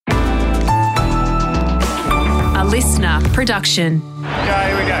A listener production. Okay,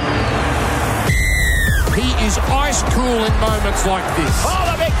 here we go. He is ice cool in moments like this. Oh,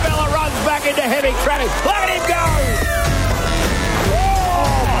 the big fella runs back into heavy traffic. Look at him go!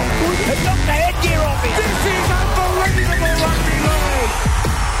 Oh, he took the headgear off him. This is unbelievable rugby league.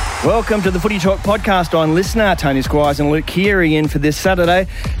 Welcome to the Footy Talk podcast on Listener. Tony Squires and Luke Keary in for this Saturday.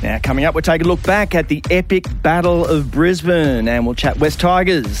 Now, coming up, we'll take a look back at the epic Battle of Brisbane and we'll chat West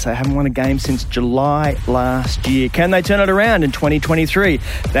Tigers. They haven't won a game since July last year. Can they turn it around in 2023?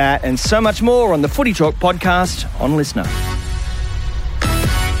 That and so much more on the Footy Talk podcast on Listener.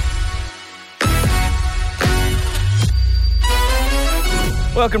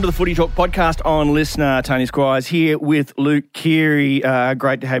 Welcome to the Footy Talk podcast on Listener. Tony Squires here with Luke Keary.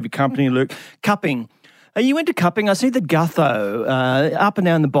 Great to have your company, Luke. Cupping. Are you into cupping? I see the gutho up and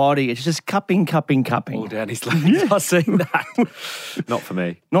down the body. It's just cupping. All down his legs. I've seen that. Not for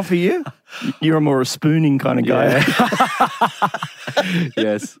me. Not for you? You're a more a spooning kind of guy. Yeah.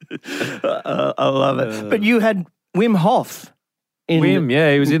 Yes. I love it. But you had Wim Hof. Wim,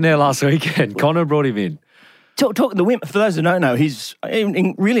 yeah, he was in there last weekend. Connor brought him in. Talk the Wim. For those who don't know, he's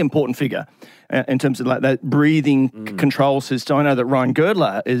a really important figure in terms of like that breathing control system. I know that Ryan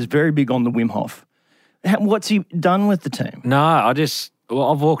Girdler is very big on the Wim Hof. What's he done with the team? No,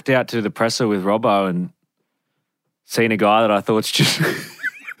 I've walked out to the presser with Robbo and seen a guy that I thought's just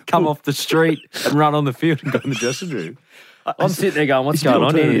come off the street and run on the field and go in the dressing room. I'm sitting there going, what's going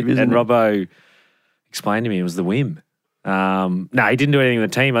on here? And Robbo explained to me it was the Wim. No, he didn't do anything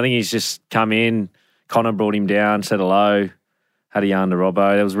with the team. I think he's just come in. Connor brought him down, said hello, had a yarn to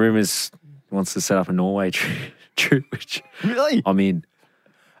Robbo. There was rumours he wants to set up a Norway trip, which Really? I'm in.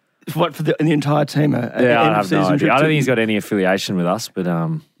 What, for the entire team? Yeah, I have no idea. I don't think he's got any affiliation with us, but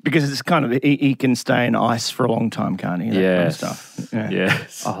because it's kind of he can stay in ice for a long time, can't he? That kind of stuff. Yeah.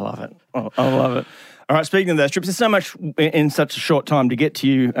 Yes. I love it. I love it. All right, speaking of those trips, there's so much in such a short time to get to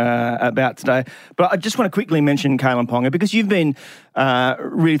you about today. But I just want to quickly mention Kalen Ponga because you've been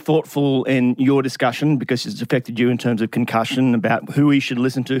really thoughtful in your discussion because it's affected you in terms of concussion, about who he should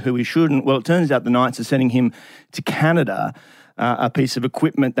listen to, who he shouldn't. Well, it turns out the Knights are sending him to Canada, a piece of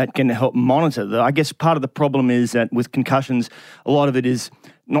equipment that can help monitor. I guess part of the problem is that with concussions, a lot of it is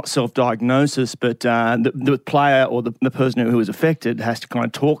not self-diagnosis, but the player or the person who is affected has to kind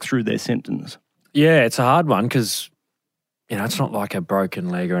of talk through their symptoms. Yeah, it's a hard one because, it's not like a broken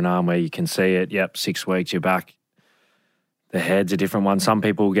leg or an arm where you can see it. Yep, 6 weeks, you're back. The head's a different one. Some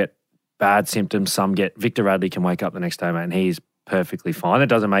people get bad symptoms. Some get... Victor Radley can wake up the next day, mate, and he's perfectly fine. That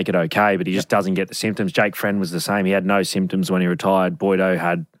doesn't make it okay, but he just doesn't get the symptoms. Jake Friend was the same. He had no symptoms when he retired. Boydo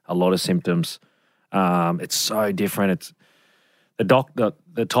had a lot of symptoms. It's so different. It's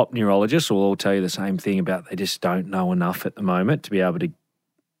the top neurologists will all tell you the same thing about they just don't know enough at the moment to be able to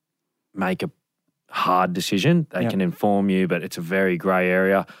make a hard decision. They can inform you, but it's a very grey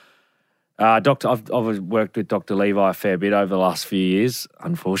area. I've worked with Dr. Levi a fair bit over the last few years,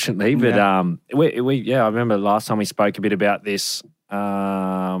 unfortunately. But I remember last time we spoke a bit about this.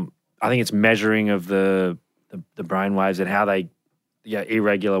 I think it's measuring of the brain waves and how they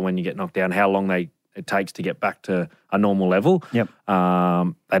irregular when you get knocked down, how long it takes to get back to a normal level. Yep.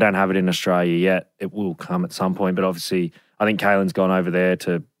 They don't have it in Australia yet. It will come at some point, but obviously I think Kalen's gone over there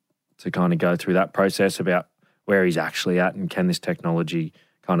to kind of go through that process about where he's actually at and can this technology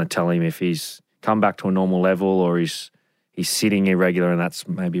kind of tell him if he's come back to a normal level or he's sitting irregular, and that's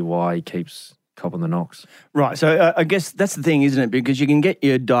maybe why he keeps copping the knocks. Right, so I guess that's the thing, isn't it? Because you can get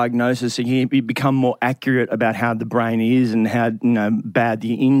your diagnosis and you become more accurate about how the brain is and how bad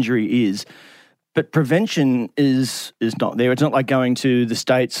the injury is. But prevention is not there. It's not like going to the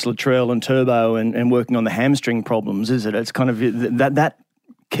States, Latrell and Turbo and working on the hamstring problems, is it? It's kind of that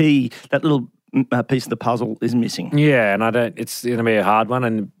key, that little piece of the puzzle is missing. Yeah, and it's going to be a hard one.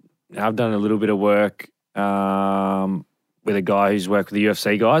 And I've done a little bit of work with a guy who's worked with the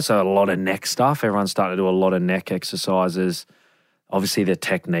UFC guys, so a lot of neck stuff. Everyone's starting to do a lot of neck exercises. Obviously, the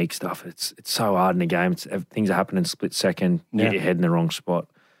technique stuff, it's so hard in the game. Things are happening in a split second. You get your head in the wrong spot.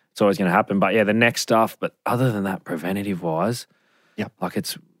 It's always going to happen. But, the neck stuff. But other than that, preventative-wise, no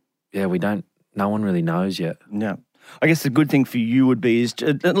one really knows yet. Yeah. I guess the good thing for you would be is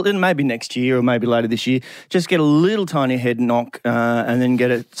maybe next year or maybe later this year, just get a little tiny head knock and then get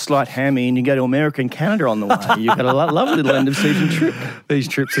a slight hammy and you go to America and Canada on the way. You've got a lovely little end-of-season trip. These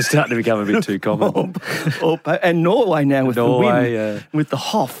trips are starting to become a bit too common. And Norway now with the Wim, with the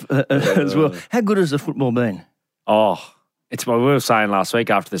Hof as well. How good has the football been? Oh, it's what we were saying last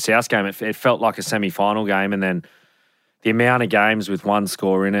week after the South game. It felt like a semi-final game, and then the amount of games with one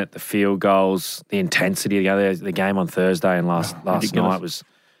score in it, the field goals, the intensity of the game on Thursday and last night was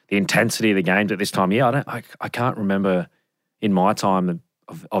intensity of the games at this time of year. I can't remember in my time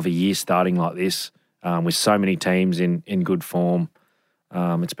of a year starting like this with so many teams in good form.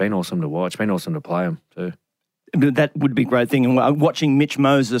 It's been awesome to watch. It's been awesome to play them too. That would be a great thing. And watching Mitch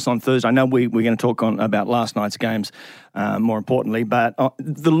Moses on Thursday, I know we're going to talk about last night's games more importantly, but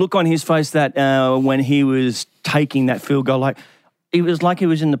the look on his face that when he was taking that field goal, it was like he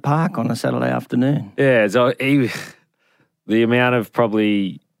was in the park on a Saturday afternoon. Yeah, so the amount of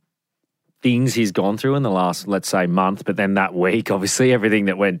probably things he's gone through in the last, let's say, month, but then that week, obviously, everything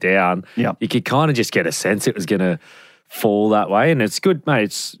that went down, you could kind of just get a sense it was going to fall that way. And it's good, mate.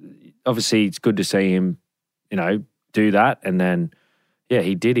 It's good to see him, do that. And then,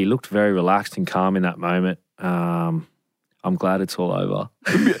 he did. He looked very relaxed and calm in that moment. I'm glad it's all over.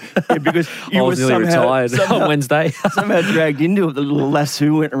 Because you I was nearly retired on Wednesday. Somehow dragged into it. The little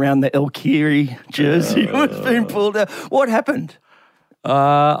lasso went around the Keary jersey was being pulled out. What happened?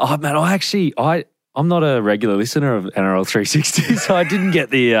 I'm not a regular listener of NRL 360, so I didn't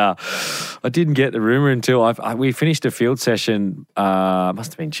get the rumour until we finished a field session.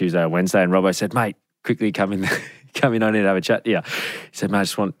 Must have been Tuesday or Wednesday, and Robbo said, "Mate, quickly come in. I need to have a chat." Yeah, he said, "Mate, I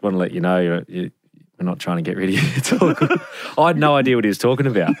just want to let you know we're not trying to get rid of you. It's all good." I had no idea what he was talking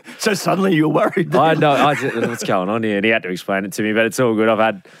about. So suddenly you were worried. I said, what's going on here, and he had to explain it to me. But it's all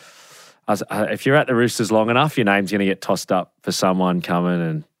good. If you're at the Roosters long enough, your name's going to get tossed up for someone coming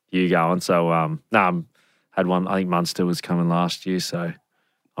and you going. So, had one. I think Munster was coming last year, so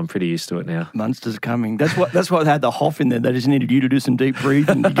I'm pretty used to it now. Munster's coming. That's why they had the Hoff in there. They just needed you to do some deep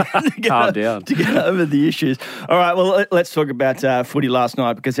breathing to get over the issues. All right, well, let's talk about footy last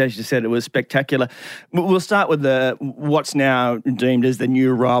night because, as you said, it was spectacular. We'll start with what's now deemed as the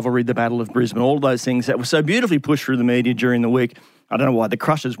new rivalry, the Battle of Brisbane, all those things that were so beautifully pushed through the media during the week. I don't know why the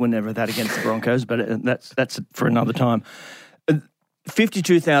Crushers were never that against the Broncos, but that's for another time.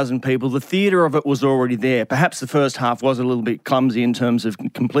 52,000 people. The theatre of it was already there. Perhaps the first half was a little bit clumsy in terms of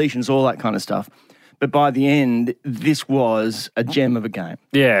completions, all that kind of stuff. But by the end, this was a gem of a game.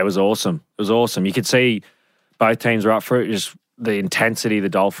 Yeah, it was awesome. It was awesome. You could see both teams were up for it. Just the intensity the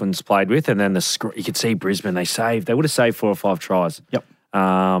Dolphins played with, and then you could see Brisbane. They would have saved 4 or 5 tries. Yep.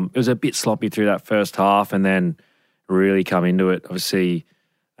 It was a bit sloppy through that first half, and then really come into it. Obviously,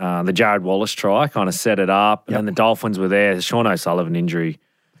 the Jared Wallace try kind of set it up, and then the Dolphins were there. The Sean O'Sullivan injury,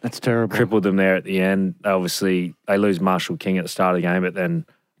 that's terrible, crippled them there at the end. Obviously, they lose Marshall King at the start of the game, but then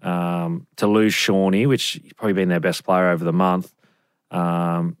to lose Shawnee, which has probably been their best player over the month,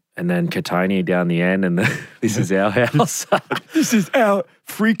 and then Katoni down the end, and this is our house. This is our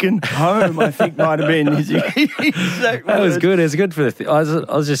freaking home, I think might have been his exact That was good. It was good for I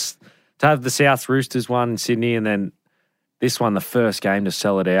was just to have the South Roosters one in Sydney, and then this one, the first game to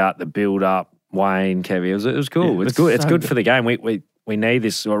sell it out, the build up, Wayne, Kevy, it was cool. Yeah, it's good. It's good for the game. We need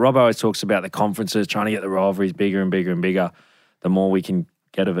this. Well, Rob always talks about the conferences, trying to get the rivalries bigger and bigger and bigger. The more we can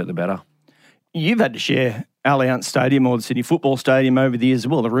get of it, the better. You've had to share Allianz Stadium or the Sydney Football Stadium over the years as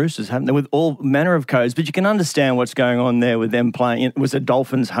well. The Roosters haven't they, with all manner of codes, but you can understand what's going on there with them playing. It was a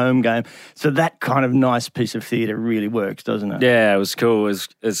Dolphins home game, so that kind of nice piece of theatre really works, doesn't it? Yeah, it was cool.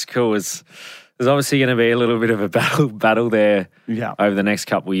 It's cool. There's obviously going to be a little bit of a battle there over the next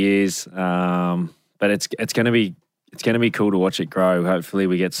couple of years, but it's going to be cool to watch it grow. Hopefully,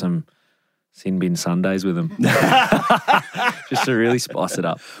 we get some sin bin Sundays with them, just to really spice it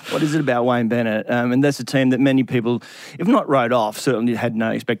up. What is it about Wayne Bennett? And that's a team that many people, if not wrote off, certainly had no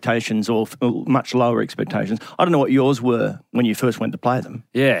expectations or much lower expectations. I don't know what yours were when you first went to play them.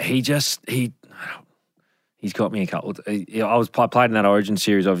 Yeah, He's got me a couple. I played in that Origin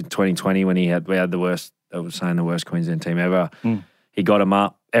series of 2020 when we had the worst. I was saying the worst Queensland team ever. He got him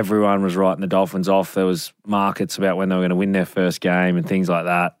up. Everyone was writing the Dolphins off. There was markets about when they were going to win their first game and things like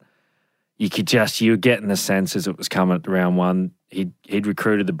that. You were getting the sense as it was coming at round one. He'd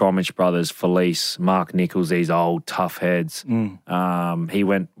recruited the Bromwich brothers, Felice, Mark Nichols, these old tough heads. They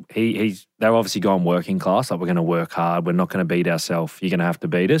were obviously going working class. Like, we're going to work hard. We're not going to beat ourselves. You're going to have to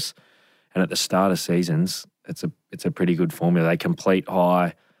beat us. And at the start of seasons, it's a pretty good formula. They complete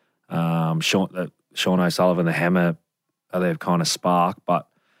high. Sean O'Sullivan, the hammer, are their kind of spark, but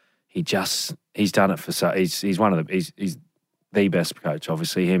he's done it for he's the best coach.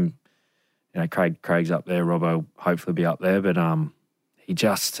 Obviously, him, Craig's up there. Robbo hopefully be up there, but he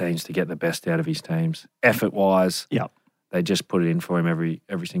just seems to get the best out of his teams, effort wise. Yeah. They just put it in for him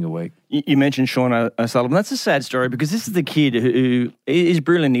every single week. You mentioned Sean O'Sullivan. That's a sad story because this is the kid who is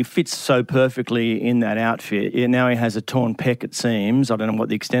brilliant. He fits so perfectly in that outfit. Now he has a torn pec, it seems. I don't know what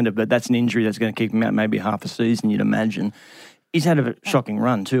the extent of it, but that's an injury that's going to keep him out maybe half a season, you'd imagine. He's had a shocking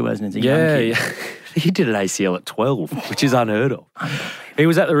run too, hasn't he? Yeah. He did an ACL at 12, which is unheard of. He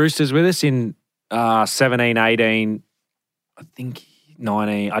was at the Roosters with us in 17, 18, I think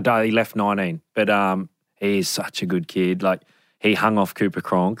 19. He left 19, but he is such a good kid. Like, he hung off Cooper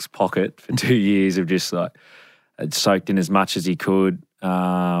Cronk's pocket for 2 years of just like soaked in as much as he could.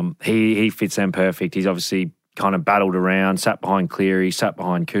 He fits them perfect. He's obviously kind of battled around, sat behind Keary, sat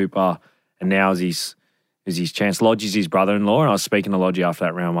behind Cooper, and now is his chance. Lodgie's his brother-in-law, and I was speaking to Lodgie after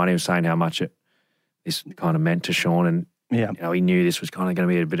that round one. He was saying how much this kind of meant to Sean, and he knew this was kind of going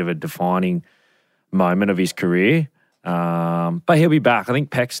to be a bit of a defining moment of his career. But he'll be back. I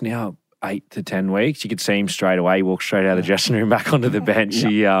think Peck's now 8 to 10 weeks. You could see him straight away. He walks straight out of the dressing room back onto the bench.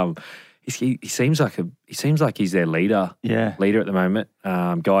 He seems like he's their leader. Yeah, leader at the moment,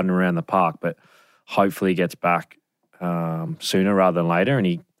 guiding around the park. But hopefully he gets back sooner rather than later, and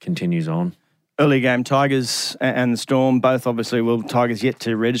he continues on. Early game, Tigers and the Storm, both obviously, Tigers yet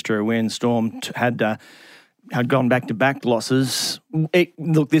to register a win. Storm had gone back-to-back losses.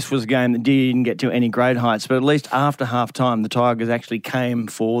 Look, this was a game that didn't get to any great heights, but at least after half-time, the Tigers actually came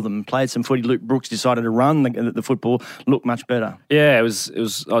for them, played some footy. Luke Brooks decided to run the football, looked much better. Yeah, it was.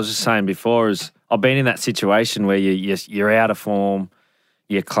 I was just saying before, I've been in that situation where you're out of form,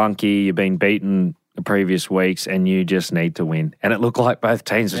 you're clunky, you've been beaten the previous weeks, and you just need to win. And it looked like both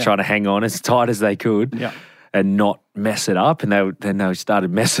teams were trying to hang on as tight as they could and not mess it up. And then they started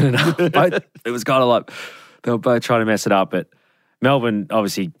messing it up. It was kind of like they were both trying to mess it up. But Melbourne,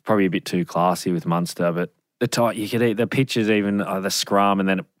 obviously, probably a bit too classy with Munster. But you could eat the pictures, even the scrum, and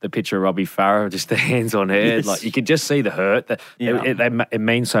then the picture of Robbie Farah, just the hands on head. Yes. Like, you could just see the hurt. It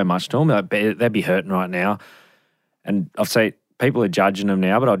means so much to them. They'd be hurting right now. And I've seen people are judging them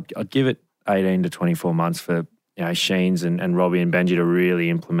now, but I'd give it 18 to 24 months for Sheens and Robbie and Benji to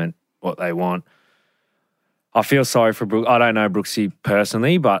really implement what they want. I feel sorry for Brooks. I don't know Brooksy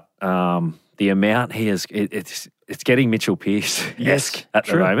personally, but the amount he has, it's getting Mitchell Pearce-esque at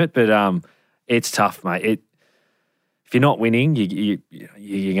the moment. But it's tough, mate. If you're not winning,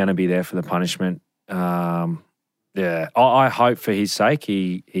 you're going to be there for the punishment. I hope for his sake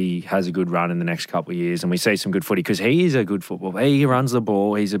he has a good run in the next couple of years and we see some good footy because he is a good football player. He runs the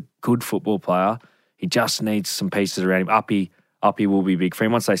ball. He's a good football player. He just needs some pieces around him. Uppy will be big for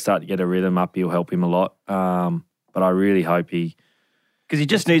him. Once they start to get a rhythm, Uppy will help him a lot. But I really hope because he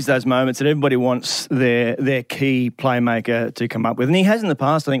just needs those moments that everybody wants their key playmaker to come up with. And he has in the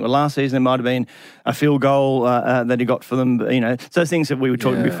past. I think last season there might have been a field goal that he got for them. But, so things that we were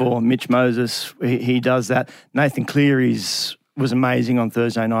talking before. Mitch Moses, he does that. Nathan Cleary's was amazing on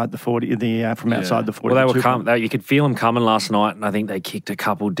Thursday night, from outside the 40. Well, you could feel them coming last night, and I think they kicked a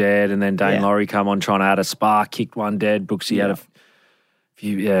couple dead, and then Dane Laurie come on trying to add a spark, kicked one dead. Brooksy had a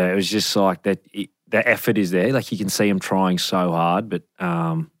few. Yeah, it was just like that. The effort is there. Like, you can see him trying so hard, but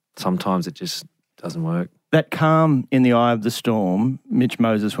sometimes it just doesn't work. That calm in the eye of the storm, Mitch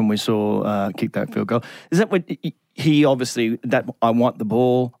Moses, when we saw kick that field goal, is that what he obviously, that I want the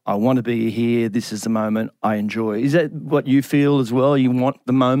ball, I want to be here, this is the moment I enjoy. Is that what you feel as well? You want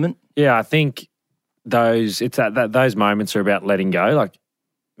the moment? Yeah, I think those moments are about letting go. Like,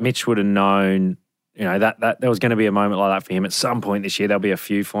 Mitch would have known, that there was going to be a moment like that for him at some point this year. There'll be a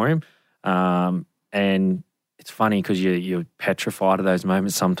few for him. And it's funny because you're petrified of those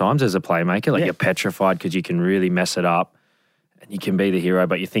moments sometimes as a playmaker. Like, you're petrified because you can really mess it up and you can be the hero,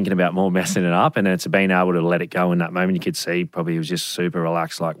 but you're thinking about more messing it up. And it's being able to let it go in that moment. You could see probably he was just super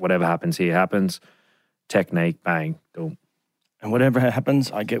relaxed, like, whatever happens here happens. Technique, bang, boom. And whatever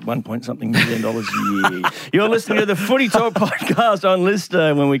happens, I get $1.something million a year. You're listening to the Footy Talk podcast on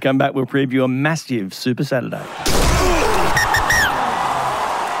Lister. When we come back, we'll preview a massive Super Saturday.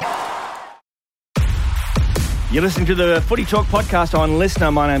 You're listening to the Footy Talk podcast on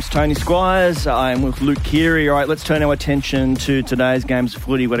Listener. My name's Tony Squires. I am with Luke Keary. All right, let's turn our attention to today's games of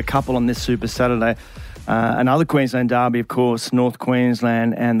footy. We've got a couple on this Super Saturday. Another Queensland derby, of course, North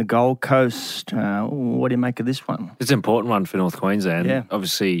Queensland and the Gold Coast. What do you make of this one? It's an important one for North Queensland. Yeah.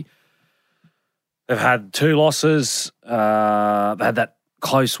 Obviously, they've had 2 losses. They had that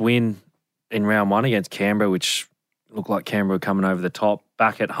close win in round 1 against Canberra, which looked like Canberra were coming over the top.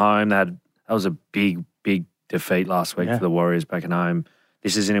 Back at home, that was a big defeat last week for the Warriors back at home.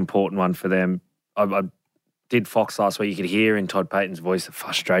 This is an important one for them. I did Fox last week. You could hear in Todd Payton's voice the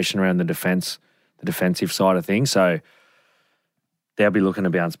frustration around the defensive side of things. So they'll be looking to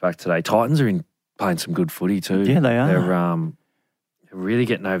bounce back today. Titans are playing some good footy too. Yeah, they are. They're really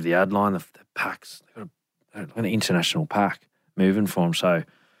getting over the ad line. The packs, they've got an international pack moving for them. So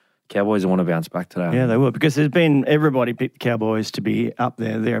Cowboys want to bounce back today. Yeah, they will, because everybody picked the Cowboys to be up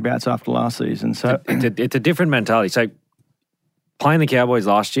thereabouts after last season. So it's a different mentality. So playing the Cowboys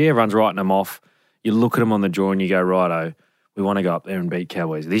last year, everyone's writing them off. You look at them on the draw and you go, righto, we want to go up there and beat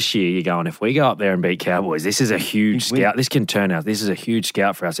Cowboys. This year, you're going, if we go up there and beat Cowboys, this is a huge scout. This can turn out. This is a huge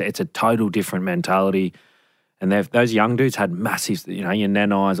scout for us. It's a total different mentality. And those young dudes had massive, your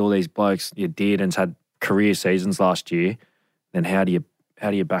Nanais, all these blokes, your Deardens had career seasons last year. Then how do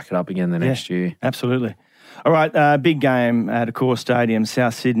you back it up again the next year? Absolutely. All right, big game at Accor Stadium,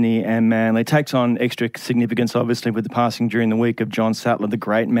 South Sydney and Manly. Takes on extra significance, obviously, with the passing during the week of John Sattler, the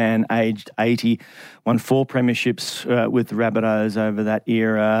great man, aged 80. Won 4 premierships with the Rabbitohs over that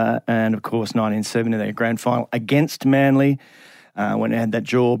era. And, of course, 1970, their grand final against Manly. When it had that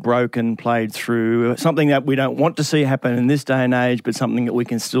jaw broken, played through. Something that we don't want to see happen in this day and age, but something that we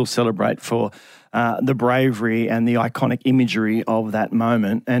can still celebrate for the bravery and the iconic imagery of that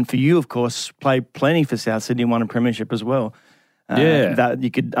moment. And for you, of course, played plenty for South Sydney, won a premiership as well. That you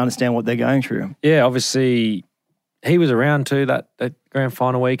could understand what they're going through. Yeah, obviously he was around too, that grand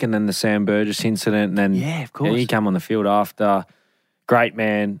final week, and then the Sam Burgess incident. And then of course. He came on the field after. Great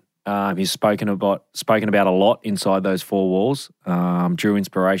man. He's spoken about a lot inside those 4 walls. Drew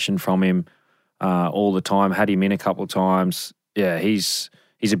inspiration from him all the time. Had him in a couple of times. Yeah, he's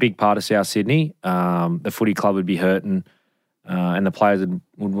a big part of South Sydney. The footy club would be hurting, and the players would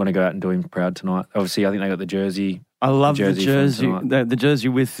want to go out and do him proud tonight. Obviously, I think they got the jersey. I love the jersey. The jersey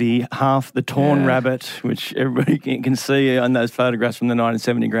with the torn rabbit, which everybody can see on those photographs from the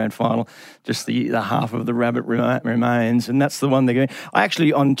 1970 grand final. Just the half of the rabbit remains, and that's the one they're going. I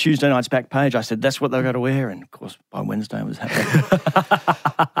actually, on Tuesday night's back page, I said that's what they've got to wear, and of course by Wednesday it was happening.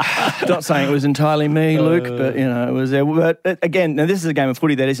 Not saying it was entirely me, Luke, but it was there. But again, now this is a game of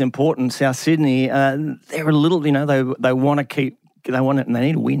footy that is important. South Sydney, they're a little, they want to keep, they want it, and they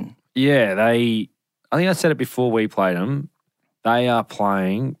need to win. Yeah, I think I said it before we played them. They are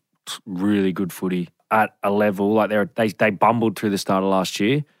playing really good footy at a level like they bumbled through the start of last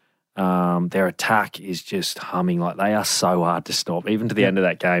year. Their attack is just humming. Like they are so hard to stop. Even to the end of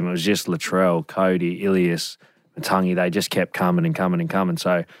that game, it was just Latrell, Cody, Ilias, Matangi. They just kept coming and coming and coming.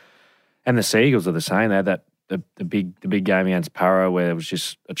 So, and the Seagulls are the same. They had that the big game against Para where it was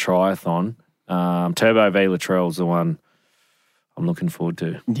just a triathlon. Turbo v Latrell is the one I'm looking forward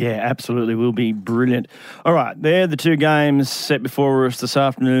to. Yeah, absolutely. Will be brilliant. All right, they're the 2 games set before us this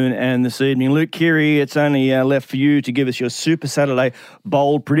afternoon and this evening. Luke Keary, it's only left for you to give us your Super Saturday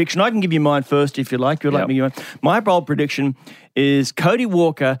bold prediction. I can give you mine first if you like. You'd like me to. My bold prediction is Cody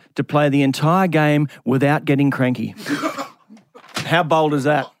Walker to play the entire game without getting cranky. How bold is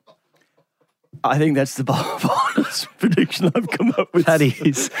that? I think that's the boldest prediction I've come up with. That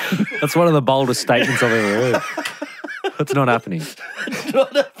is. That's one of the boldest statements I've ever heard. That's not happening.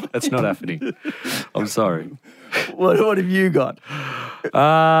 That's not happening. I'm sorry. What have you got?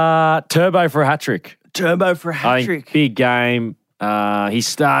 Turbo for a hat-trick. Turbo for a hat-trick. Big game. He's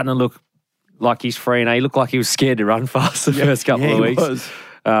starting to look like he's free now. He looked like he was scared to run fast the first couple of weeks. Was.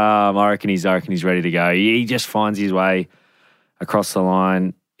 I reckon he's ready to go. He just finds his way across the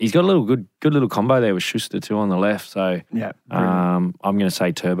line. He's got a little good little combo there with Schuster too on the left. So I'm going to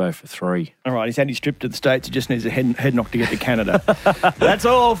say Turbo for 3. All right, he's had his trip to the States. He just needs a head knock to get to Canada. That's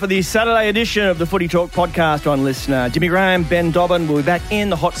all for the Saturday edition of the Footy Talk podcast on Listener. Jimmy Graham, Ben Dobbin will be back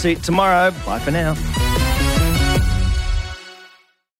in the hot seat tomorrow. Bye for now.